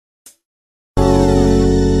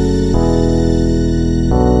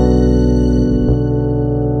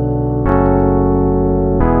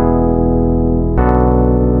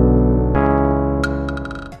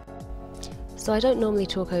don't normally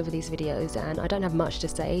talk over these videos and I don't have much to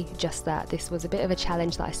say, just that this was a bit of a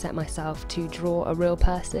challenge that I set myself to draw a real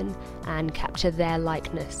person and capture their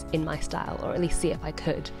likeness in my style, or at least see if I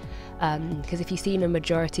could. Because if you've seen a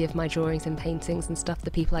majority of my drawings and paintings and stuff, the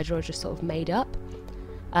people I draw are just sort of made up.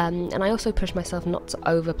 And I also pushed myself not to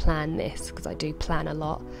over plan this, because I do plan a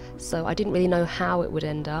lot, so I didn't really know how it would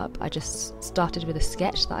end up. I just started with a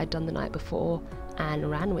sketch that I'd done the night before and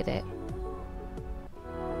ran with it.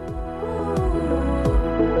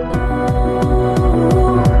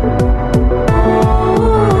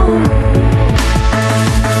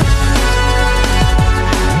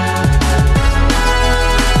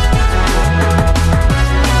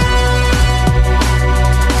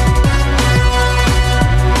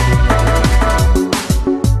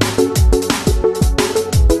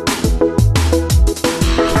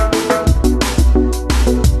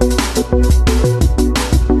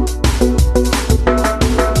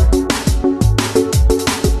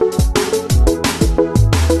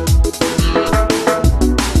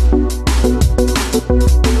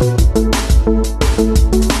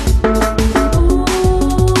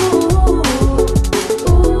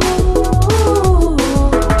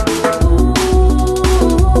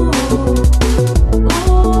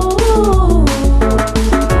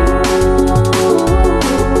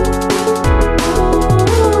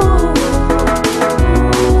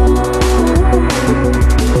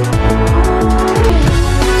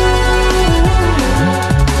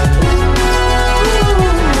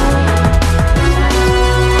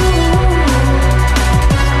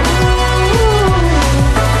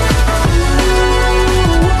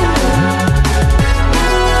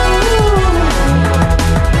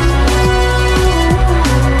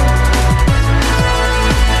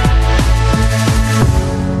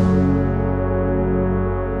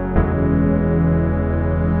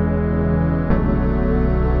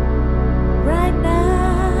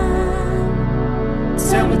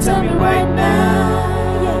 Tell me right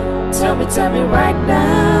now, yeah. Tell me right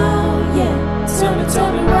now, yeah. Tell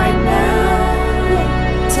me right now,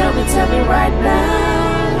 yeah. Tell me right now.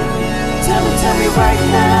 Tell me right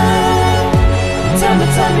now.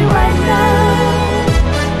 Tell me right now.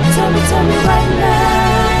 Tell me right now.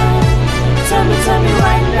 Tell me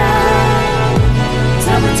right now.